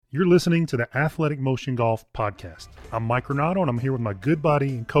You're listening to the Athletic Motion Golf Podcast. I'm Mike Renato, and I'm here with my good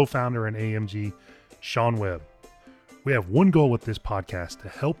buddy and co-founder in AMG, Sean Webb. We have one goal with this podcast: to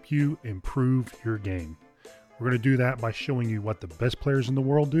help you improve your game. We're going to do that by showing you what the best players in the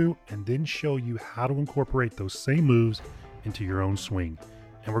world do, and then show you how to incorporate those same moves into your own swing.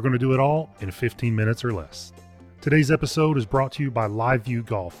 And we're going to do it all in 15 minutes or less. Today's episode is brought to you by LiveView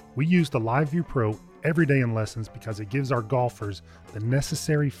Golf. We use the LiveView Pro every day in lessons because it gives our golfers the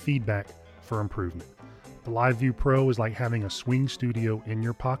necessary feedback for improvement. The LiveView Pro is like having a swing studio in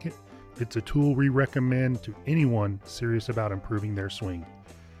your pocket. It's a tool we recommend to anyone serious about improving their swing.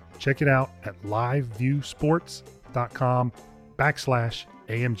 Check it out at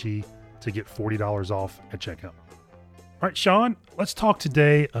liveviewsports.com/AMG to get $40 off at checkout. All right, Sean, let's talk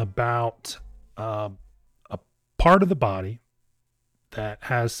today about a part of the body that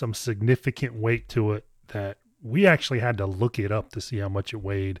has some significant weight to it that we actually had to look it up to see how much it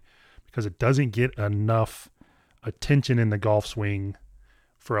weighed, because it doesn't get enough attention in the golf swing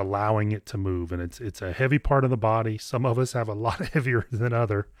for allowing it to move. And it's a heavy part of the body. Some of us have a lot heavier than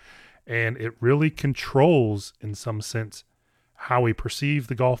other, and it really controls, in some sense, how we perceive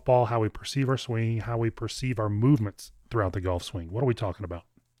the golf ball, how we perceive our swing, how we perceive our movements throughout the golf swing. What are we talking about?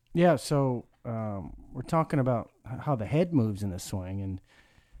 Yeah, so we're talking about how the head moves in the swing, and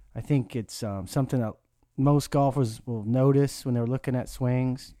I think it's something that most golfers will notice when they're looking at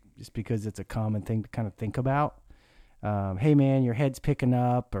swings, just because it's a common thing to kind of think about. Hey man, your head's picking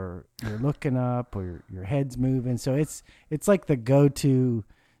up, or you're looking up, or your head's moving. So it's like the go-to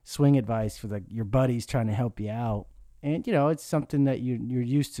swing advice for your buddies trying to help you out, and it's something that you're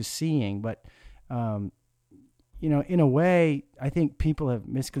used to seeing, but in a way, I think people have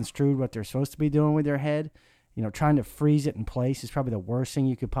misconstrued what they're supposed to be doing with their head. Trying to freeze it in place is probably the worst thing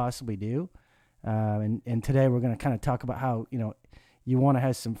you could possibly do. And today we're going to kind of talk about how, you want to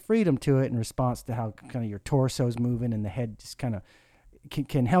have some freedom to it in response to how kind of your torso's moving, and the head just kind of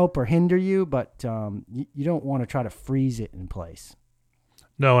can help or hinder you, but you don't want to try to freeze it in place.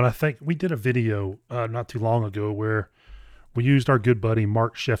 No, and I think we did a video not too long ago where we used our good buddy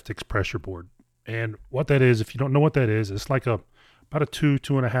Mark Sheftick's pressure board. And what that is, if you don't know what that is, it's like about a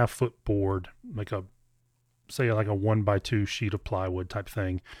 2.5 foot board, like a 1x2 sheet of plywood type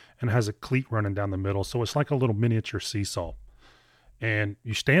thing, and it has a cleat running down the middle. So it's like a little miniature seesaw. And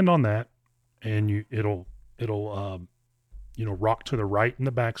you stand on that, and it'll rock to the right in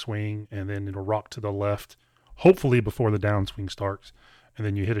the backswing, and then it'll rock to the left, hopefully before the downswing starts. And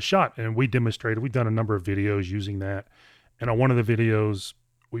then you hit a shot. And we've done a number of videos using that. And on one of the videos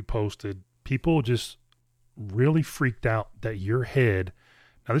we posted, people just really freaked out that your head,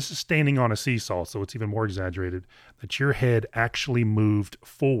 now this is standing on a seesaw, so it's even more exaggerated, that your head actually moved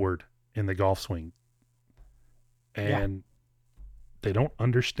forward in the golf swing. And they don't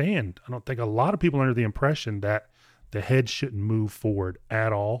understand. I don't think a lot of people are under the impression that the head shouldn't move forward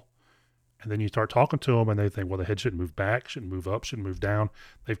at all. And then you start talking to them and they think, well, the head shouldn't move back, shouldn't move up, shouldn't move down.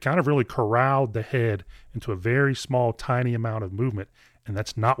 They've kind of really corralled the head into a very small, tiny amount of movement. And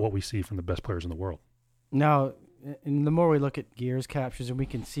that's not what we see from the best players in the world. No, and the more we look at gears captures, and we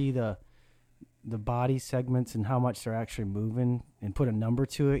can see the body segments and how much they're actually moving and put a number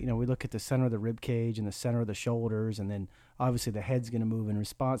to it. We look at the center of the rib cage and the center of the shoulders, and then obviously the head's going to move in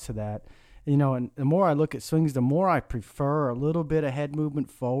response to that. And the more I look at swings, the more I prefer a little bit of head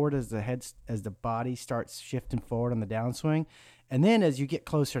movement forward as the body starts shifting forward on the downswing. And then as you get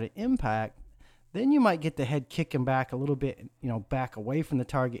closer to impact, then you might get the head kicking back a little bit, back away from the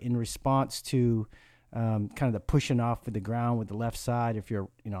target in response to kind of the pushing off with the ground with the left side if you're,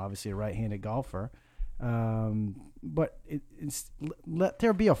 obviously a right-handed golfer. But let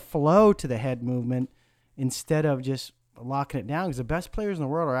there be a flow to the head movement instead of just locking it down, because the best players in the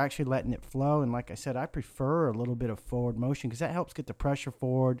world are actually letting it flow. And like I said, I prefer a little bit of forward motion because that helps get the pressure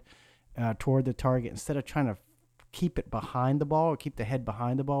forward toward the target instead of trying to keep it behind the ball or keep the head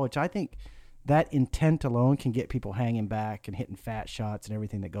behind the ball, which I think that intent alone can get people hanging back and hitting fat shots and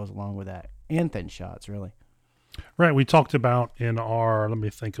everything that goes along with that, and thin shots, really. Right. We talked about let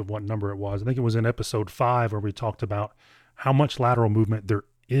me think of what number it was. I think it was in episode 5 where we talked about how much lateral movement there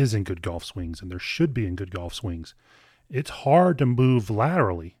is in good golf swings, and there should be in good golf swings. It's hard to move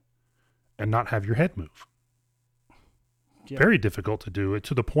laterally and not have your head move. Yeah. Very difficult to do it,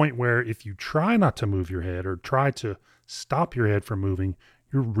 to the point where if you try not to move your head or try to stop your head from moving,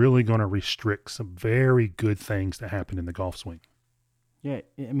 you're really going to restrict some very good things that happen in the golf swing. Yeah,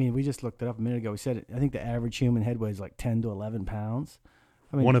 I mean, we just looked it up a minute ago. We said I think the average human head weighs like 10 to 11 pounds.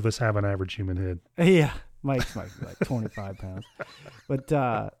 One of us have an average human head. Yeah, Mike's might be like 25 pounds. But,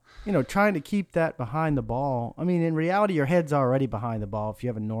 trying to keep that behind the ball. I mean, in reality, your head's already behind the ball if you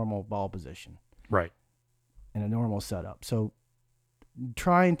have a normal ball position. Right. And a normal setup. So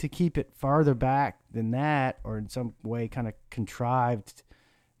trying to keep it farther back than that, or in some way kind of contrived,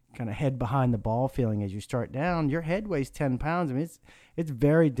 kind of head behind the ball feeling as you start down, your head weighs 10 pounds. I mean, it's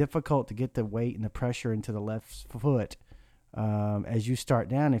very difficult to get the weight and the pressure into the left foot as you start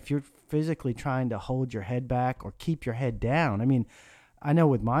down. If you're physically trying to hold your head back or keep your head down, I mean, I know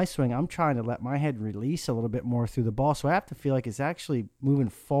with my swing, I'm trying to let my head release a little bit more through the ball, so I have to feel like it's actually moving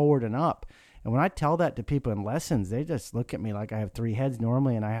forward and up. And when I tell that to people in lessons, they just look at me like I have three heads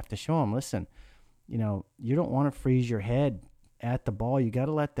normally, and I have to show them, listen, you don't want to freeze your head at the ball. You got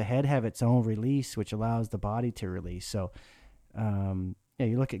to let the head have its own release, which allows the body to release. So,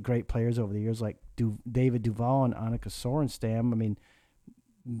 you look at great players over the years like David Duval and Annika Sorenstam. I mean,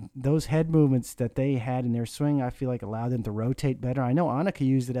 those head movements that they had in their swing, I feel like allowed them to rotate better. I know Annika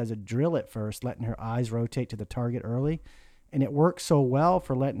used it as a drill at first, letting her eyes rotate to the target early. And it worked so well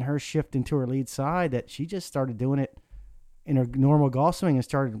for letting her shift into her lead side that she just started doing it in her normal golf swing and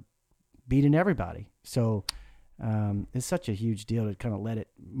started beating everybody. So it's such a huge deal to kind of let it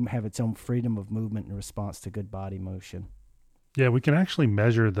have its own freedom of movement in response to good body motion. Yeah, we can actually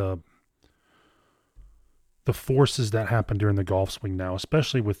measure the forces that happen during the golf swing now,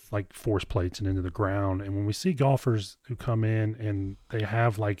 especially with like force plates and into the ground. And when we see golfers who come in and they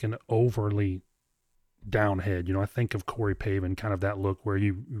have like an overly down head, I think of Corey Pavin, kind of that look where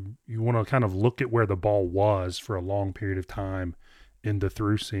you want to kind of look at where the ball was for a long period of time in the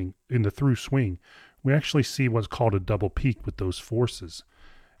through swing. We actually see what's called a double peak with those forces,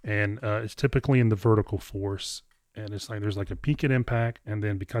 and it's typically in the vertical force, and it's like there's like a peak at impact, and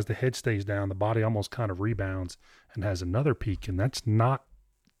then because the head stays down, the body almost kind of rebounds and has another peak, and that's not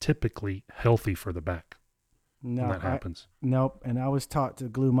typically healthy for the back. No, when that happens. Nope. And I was taught to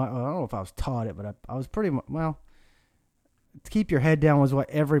glue I don't know if I was taught it, but I was pretty much, to keep your head down was what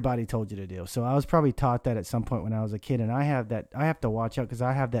everybody told you to do. So I was probably taught that at some point when I was a kid. And I have to watch out because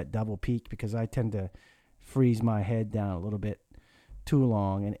I have that double peak because I tend to freeze my head down a little bit too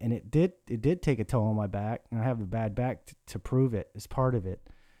long. And it did take a toll on my back. And I have a bad back to prove it as part of it.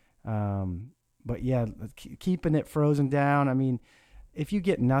 But yeah, keeping it frozen down. I mean, if you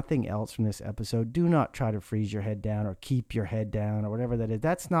get nothing else from this episode, do not try to freeze your head down or keep your head down or whatever that is.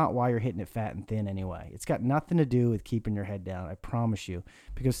 That's not why you're hitting it fat and thin anyway. It's got nothing to do with keeping your head down, I promise you.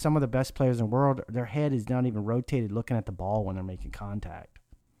 Because some of the best players in the world, their head is not even rotated looking at the ball when they're making contact.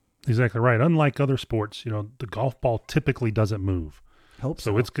 Exactly right. Unlike other sports, the golf ball typically doesn't move. Hope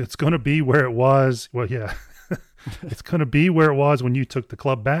so. So it's going to be where it was. Well, yeah. It's going to be where it was when you took the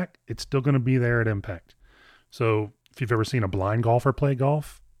club back. It's still going to be there at impact. So if you've ever seen a blind golfer play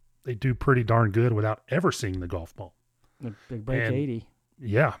golf, they do pretty darn good without ever seeing the golf ball. Big break 80.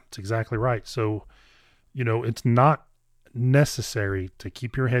 Yeah, that's exactly right. So, it's not necessary to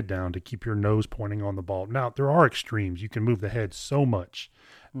keep your head down, to keep your nose pointing on the ball. Now, there are extremes. You can move the head so much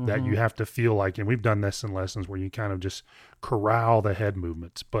that you have to feel like, and we've done this in lessons where you kind of just corral the head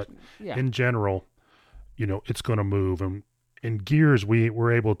movements. But in general, it's going to move. And in gears,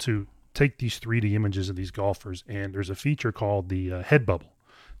 we're able to take these 3D images of these golfers, and there's a feature called the head bubble.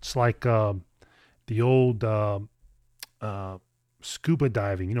 It's like the old scuba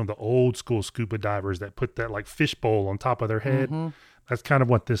diving, the old school scuba divers that put that like fishbowl on top of their head. Mm-hmm. That's kind of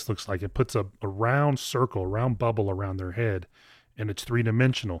what this looks like. It puts a round circle, a round bubble around their head, and it's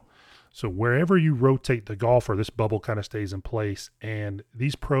three-dimensional. So wherever you rotate the golfer, this bubble kind of stays in place. And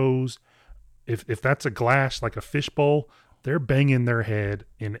these pros, if that's a glass like a fishbowl, they're banging their head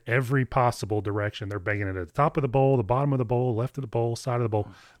in every possible direction. They're banging it at the top of the bowl, the bottom of the bowl, left of the bowl, side of the bowl.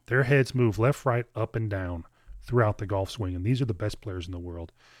 Their heads move left, right, up, and down throughout the golf swing. And these are the best players in the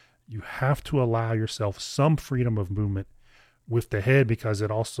world. You have to allow yourself some freedom of movement with the head because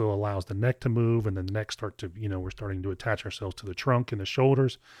it also allows the neck to move, and then the neck we're starting to attach ourselves to the trunk and the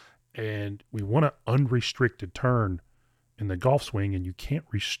shoulders. And we want an unrestricted turn in the golf swing, and you can't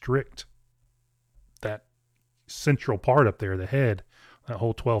restrict that central part up there, the head, that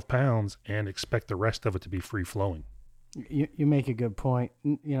whole 12 pounds, and expect the rest of it to be free flowing. You make a good point.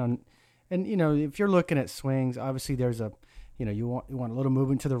 And if you're looking at swings, obviously there's you want a little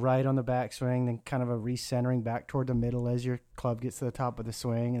movement to the right on the backswing, then kind of a recentering back toward the middle as your club gets to the top of the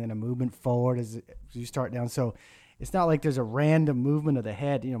swing, and then a movement forward as you start down. So it's not like there's a random movement of the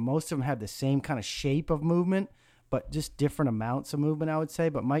head. Most of them have the same kind of shape of movement, but just different amounts of movement, I would say.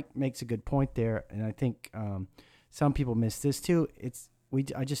 But Mike makes a good point there, and I think some people miss this too.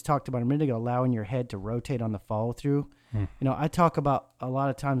 I just talked about a minute ago, allowing your head to rotate on the follow through. I talk about a lot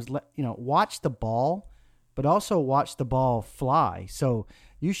of times, watch the ball but also watch the ball fly. So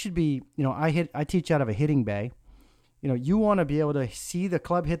you should be, I teach out of a hitting bay. You want to be able to see the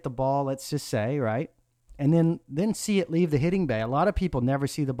club hit the ball, let's just say, right? And then see it leave the hitting bay. A lot of people never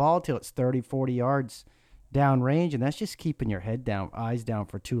see the ball till it's 30, 40 yards down range, and that's just keeping your head down, eyes down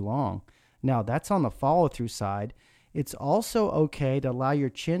for too long. Now, that's on the follow-through side. It's also okay to allow your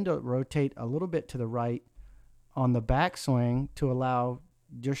chin to rotate a little bit to the right on the backswing to allow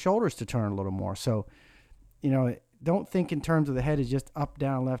your shoulders to turn a little more. So, don't think in terms of the head is just up,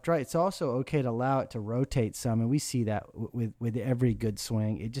 down, left, right. It's also okay to allow it to rotate some, and we see that with every good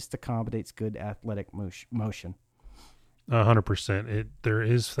swing. It just accommodates good athletic motion. 100%. There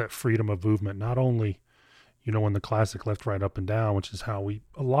is that freedom of movement, not only, in the classic left, right, up, and down, which is how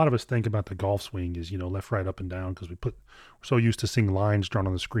a lot of us think about the golf swing is, left, right, up, and down, because we're so used to seeing lines drawn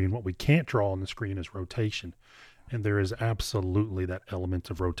on the screen. What we can't draw on the screen is rotation. And there is absolutely that element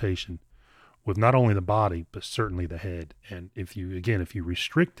of rotation with not only the body, but certainly the head. And if you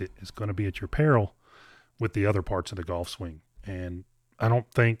restrict it, it's going to be at your peril with the other parts of the golf swing. And I don't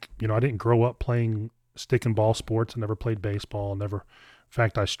think, I didn't grow up playing stick and ball sports. I never played baseball. In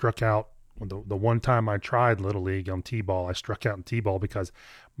fact, I struck out the one time I tried Little League on T-ball. I struck out in T-ball because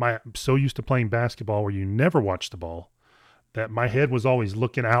I'm so used to playing basketball where you never watch the ball that my head was always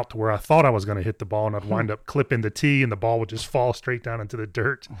looking out to where I thought I was going to hit the ball, and I'd wind up clipping the tee and the ball would just fall straight down into the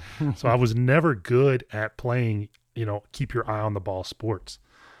dirt. So I was never good at playing, keep your eye on the ball sports.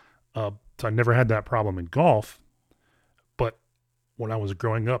 So I never had that problem in golf. But when I was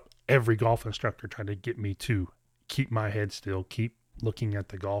growing up, every golf instructor tried to get me to keep my head still, keep looking at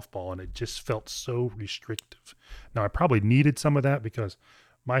the golf ball, and it just felt so restrictive. Now, I probably needed some of that because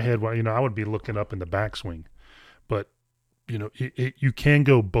my head, I would be looking up in the backswing. But you can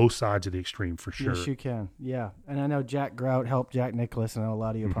go both sides of the extreme for sure. Yes, you can. Yeah. And I know Jack Grout helped Jack Nicklaus. I know a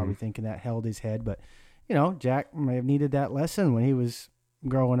lot of you are probably thinking that held his head, but Jack may have needed that lesson when he was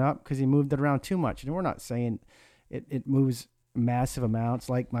growing up because he moved it around too much. And we're not saying it moves massive amounts.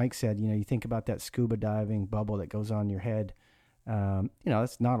 Like Mike said, you think about that scuba diving bubble that goes on your head.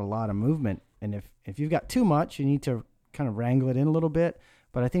 That's not a lot of movement. And if you've got too much, you need to kind of wrangle it in a little bit.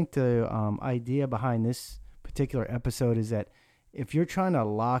 But I think the idea behind this particular episode is that if you're trying to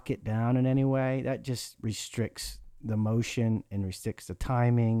lock it down in any way, that just restricts the motion and restricts the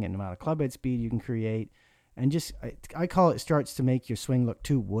timing and the amount of club head speed you can create, and just I call it starts to make your swing look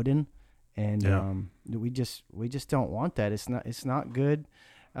too wooden, and we just don't want that. It's not good.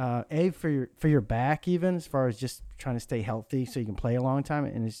 For your back, even as far as just trying to stay healthy so you can play a long time,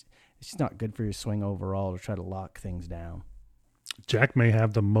 and it's just not good for your swing overall to try to lock things down. Jack may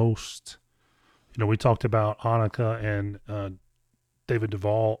have the most. We talked about Annika and David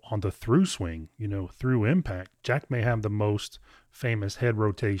Duval on the through swing, through impact. Jack may have the most famous head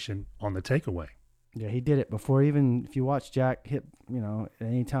rotation on the takeaway. Yeah, he did it before even, if you watch Jack hit, at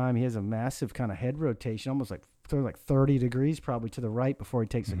any time, he has a massive kind of head rotation, almost like 30 degrees probably to the right before he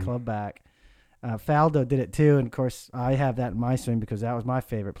takes the club back. Faldo did it too, and of course I have that in my swing because that was my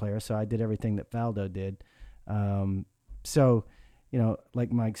favorite player, so I did everything that Faldo did.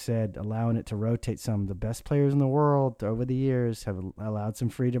 Like Mike said, allowing it to rotate some. The best players in the world over the years have allowed some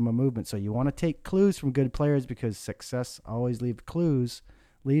freedom of movement. So you want to take clues from good players because success always leaves clues,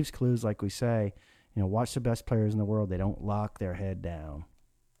 like we say. Watch the best players in the world. They don't lock their head down.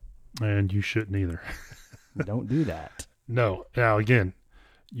 And you shouldn't either. Don't do that. No. Now, again,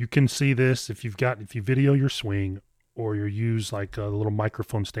 you can see this if you video your swing or you use like a little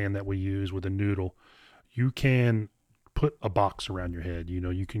microphone stand that we use with a noodle, you can put a box around your head.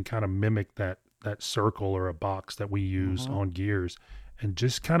 You can kind of mimic that circle or a box that we use on gears, and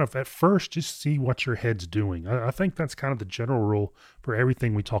just kind of at first just see what your head's doing. I think that's kind of the general rule for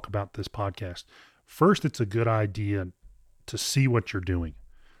everything we talk about this podcast. First, it's a good idea to see what you're doing.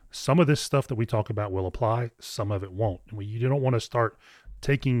 Some of this stuff that we talk about will apply, some of it won't. And you don't want to start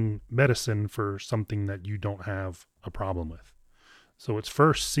taking medicine for something that you don't have a problem with. So it's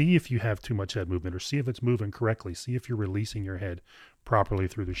first, see if you have too much head movement or see if it's moving correctly. See if you're releasing your head properly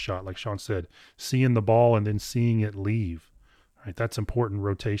through the shot. Like Sean said, seeing the ball and then seeing it leave. Right? That's important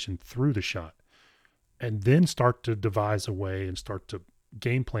rotation through the shot. And then start to devise a way and start to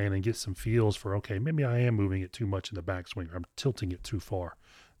game plan and get some feels for, okay, maybe I am moving it too much in the backswing or I'm tilting it too far.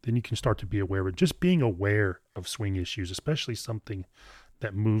 Then you can start to be aware of it. Just being aware of swing issues, especially something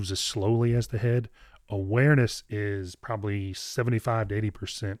that moves as slowly as the head. Awareness is probably 75 to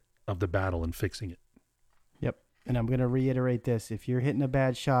 80% of the battle in fixing it. Yep. And I'm going to reiterate this. If you're hitting a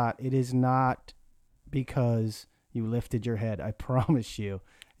bad shot, it is not because you lifted your head. I promise you.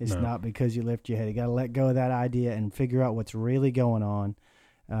 It's not because you lift your head. You got to let go of that idea and figure out what's really going on.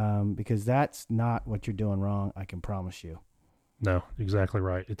 because that's not what you're doing wrong. I can promise you. No, exactly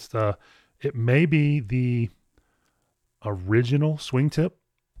right. It may be the original swing tip.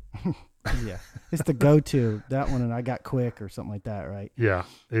 Yeah, it's the go-to, that one, and I got quick or something like that, right? Yeah,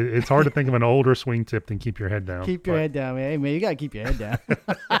 it's hard to think of an older swing tip than keep your head down. Keep your head down, man. Hey, man, you gotta keep your head down.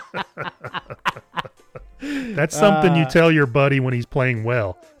 That's something you tell your buddy when he's playing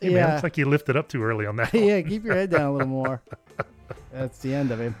well. Hey, man, Yeah. looks like you lifted up too early on that one. Yeah, keep your head down a little more. That's the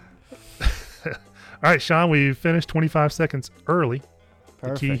end of him. All right, Sean, we finished 25 seconds early.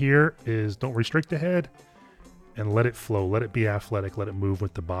 Perfect. The key here is don't restrict the head and let it flow. Let it be athletic. Let it move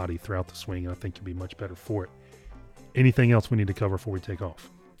with the body throughout the swing, and I think you'll be much better for it. Anything else we need to cover before we take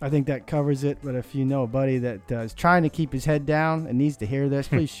off? I think that covers it. But if you know a buddy that is trying to keep his head down and needs to hear this,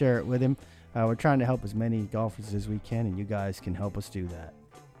 please share it with him. We're trying to help as many golfers as we can, and you guys can help us do that.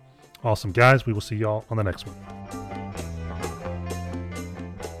 Awesome, guys. We will see y'all on the next one.